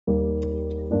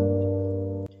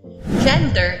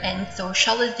Gender and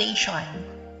socialization.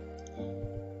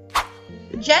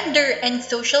 Gender and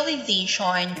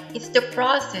socialization is the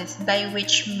process by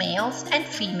which males and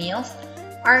females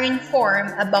are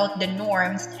informed about the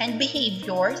norms and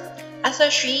behaviors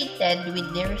associated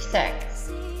with their sex.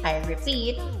 I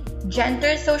repeat,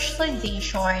 gender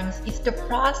socialization is the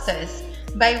process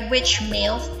by which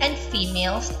males and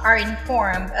females are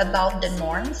informed about the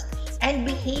norms and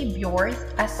behaviors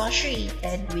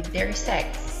associated with their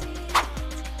sex.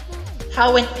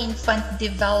 How an infant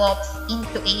develops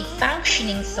into a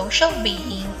functioning social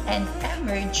being and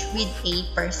emerges with a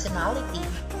personality.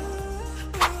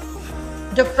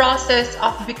 The process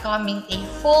of becoming a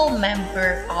full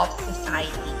member of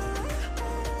society.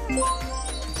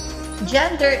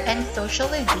 Gender and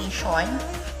socialization,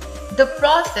 the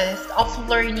process of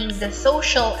learning the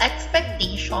social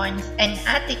expectations and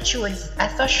attitudes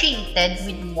associated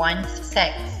with one's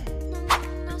sex.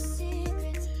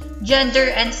 Gender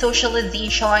and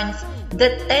socialization,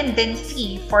 the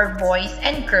tendency for boys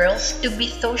and girls to be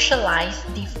socialized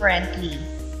differently.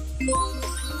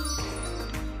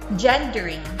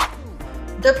 Gendering,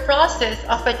 the process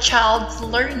of a child's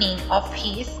learning of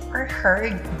his or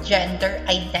her gender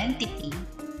identity.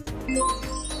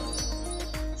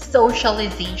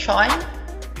 Socialization,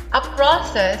 a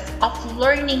process of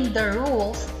learning the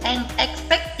rules and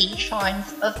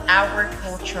expectations of our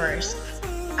cultures.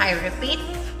 I repeat,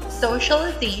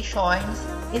 socialization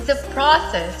is a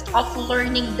process of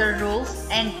learning the rules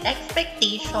and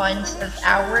expectations of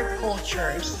our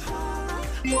cultures.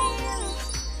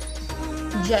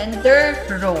 Gender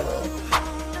role.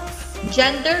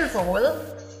 Gender role,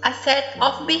 a set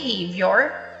of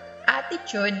behavior,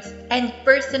 attitudes, and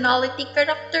personality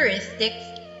characteristics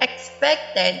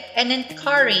expected and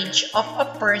encouraged of a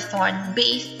person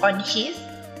based on his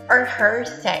or her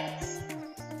sex.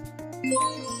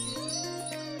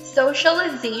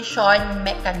 Socialization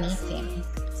mechanism.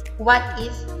 What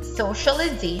is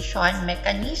socialization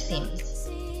mechanisms?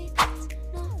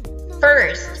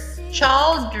 First,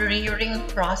 child rearing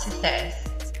processes.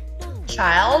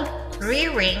 Child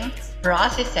rearing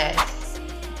processes.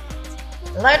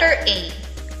 Letter A.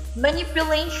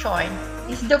 Manipulation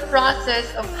is the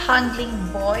process of handling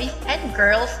boys and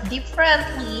girls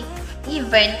differently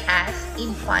even as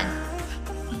infants.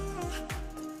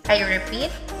 I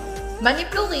repeat,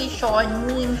 manipulation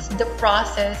means the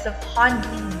process of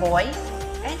handling boys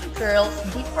and girls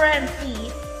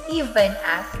differently even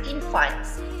as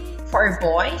infants. For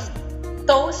boys,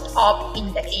 tossed up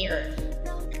in the air.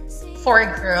 For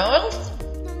girls,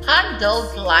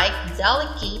 handled like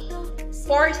delicate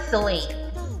porcelain.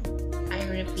 I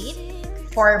repeat,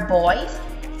 for boys,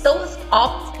 tossed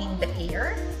up in the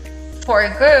air.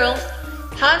 For girls,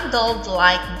 handled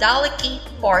like delicate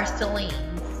porcelain.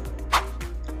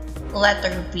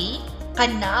 Letter B,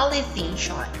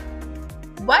 canalization.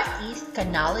 What is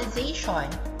canalization?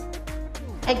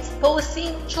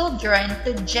 Exposing children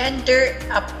to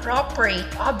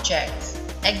gender-appropriate objects.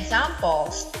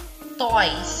 Examples,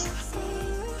 toys.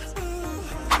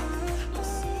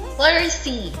 Letter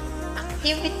C,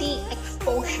 activity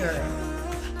exposure.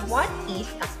 What is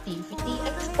activity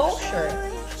exposure?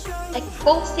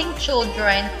 Exposing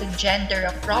children to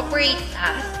gender-appropriate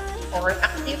tasks or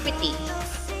activities.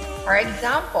 For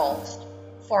examples,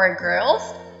 for girls,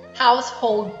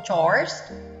 household chores.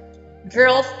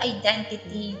 Girls'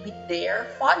 identity with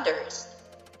their fathers.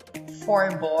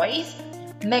 For boys,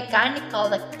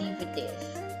 mechanical activities.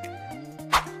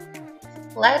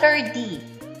 Letter D,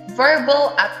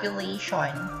 verbal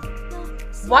appellation.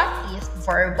 What is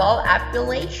verbal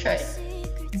appellation?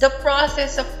 The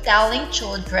process of telling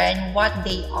children what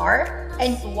they are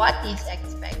and what is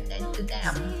expected to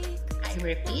them. I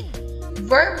repeat,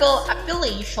 verbal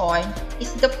appellation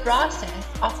is the process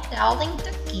of telling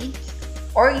the kids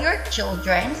or your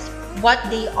children what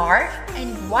they are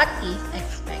and what is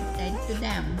expected to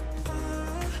them.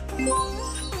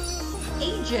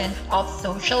 Agent of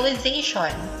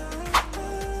socialization.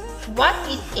 What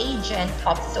is agent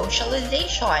of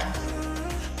socialization?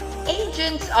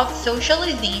 Agents of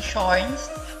socialization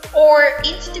or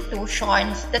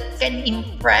institutions that can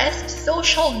impress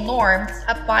social norms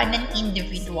upon an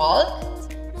individual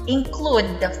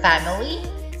include the family,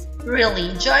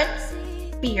 religion,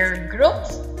 peer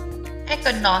groups,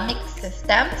 economic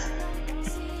systems,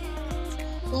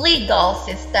 legal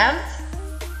systems,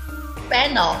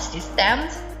 penal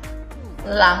systems,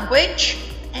 language,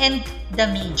 and the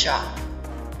media.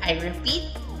 I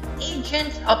repeat,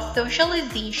 agents of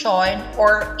socialization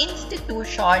or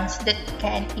institutions that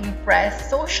can impress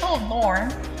social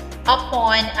norms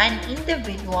upon an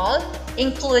individual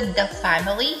include the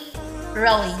family,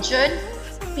 religion,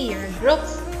 peer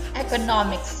groups,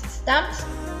 economic systems,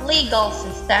 legal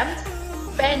systems,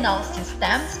 penal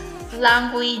systems,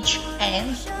 language,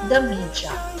 and the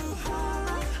media.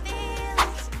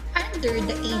 Under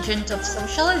the agent of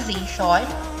socialization,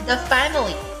 the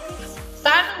family.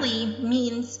 Family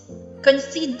means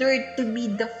considered to be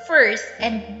the first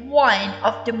and one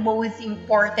of the most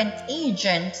important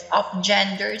agents of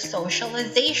gender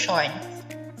socialization.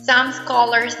 Some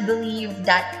scholars believe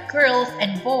that girls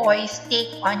and boys take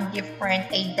on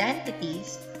different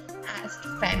identities as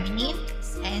feminine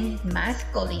and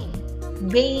masculine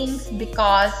beings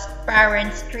because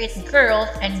parents treat girls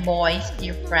and boys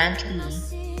differently.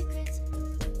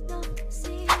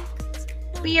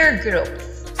 Peer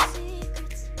groups.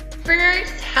 Peers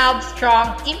have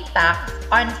strong impact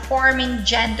on forming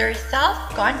gender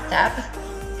self-concepts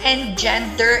and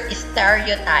gender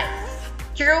stereotypes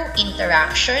through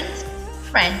interactions,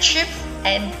 friendships,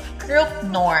 and group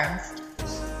norms.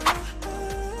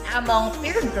 Among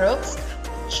peer groups,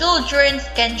 children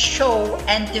can show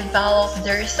and develop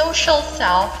their social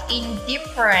self in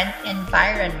different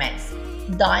environments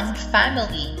than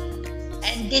family.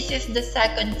 And this is the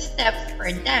second step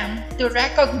for them to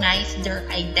recognize their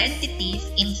identities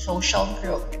in social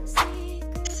groups.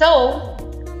 So,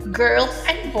 girls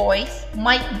and boys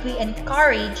might be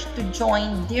encouraged to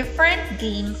join different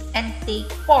games and take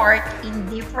part in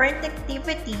different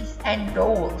activities and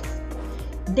roles.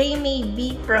 They may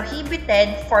be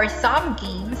prohibited for some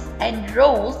games and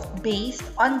roles based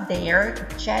on their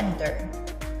gender.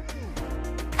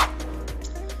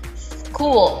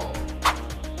 School.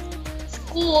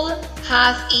 School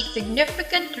has a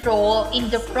significant role in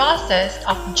the process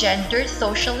of gender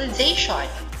socialization.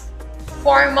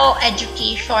 Formal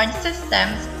education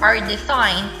systems are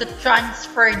designed to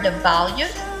transfer the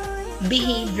values,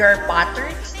 behavior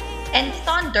patterns, and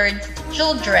standards to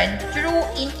children through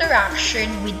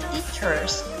interaction with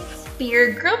teachers,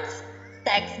 peer groups,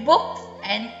 textbooks,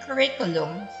 and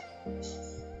curriculum.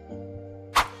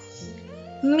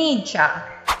 Media.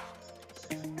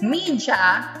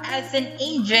 Media, as an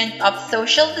agent of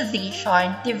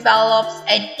socialization, develops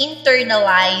and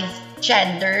internalizes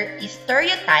gender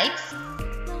stereotypes.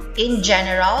 In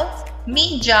general,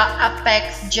 media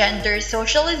affects gender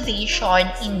socialization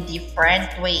in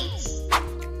different ways.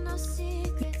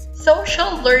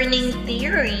 Social learning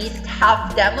theories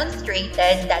have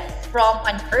demonstrated that from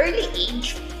an early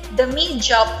age, the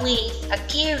media plays a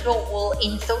key role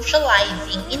in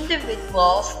socializing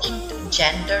individuals into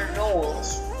gender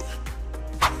roles.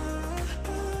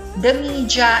 The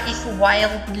media is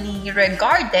widely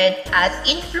regarded as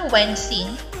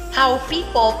influencing how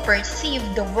people perceive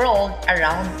the world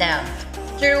around them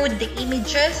through the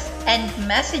images and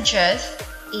messages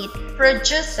it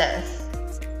produces.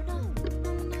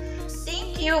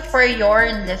 Thank you for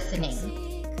your listening.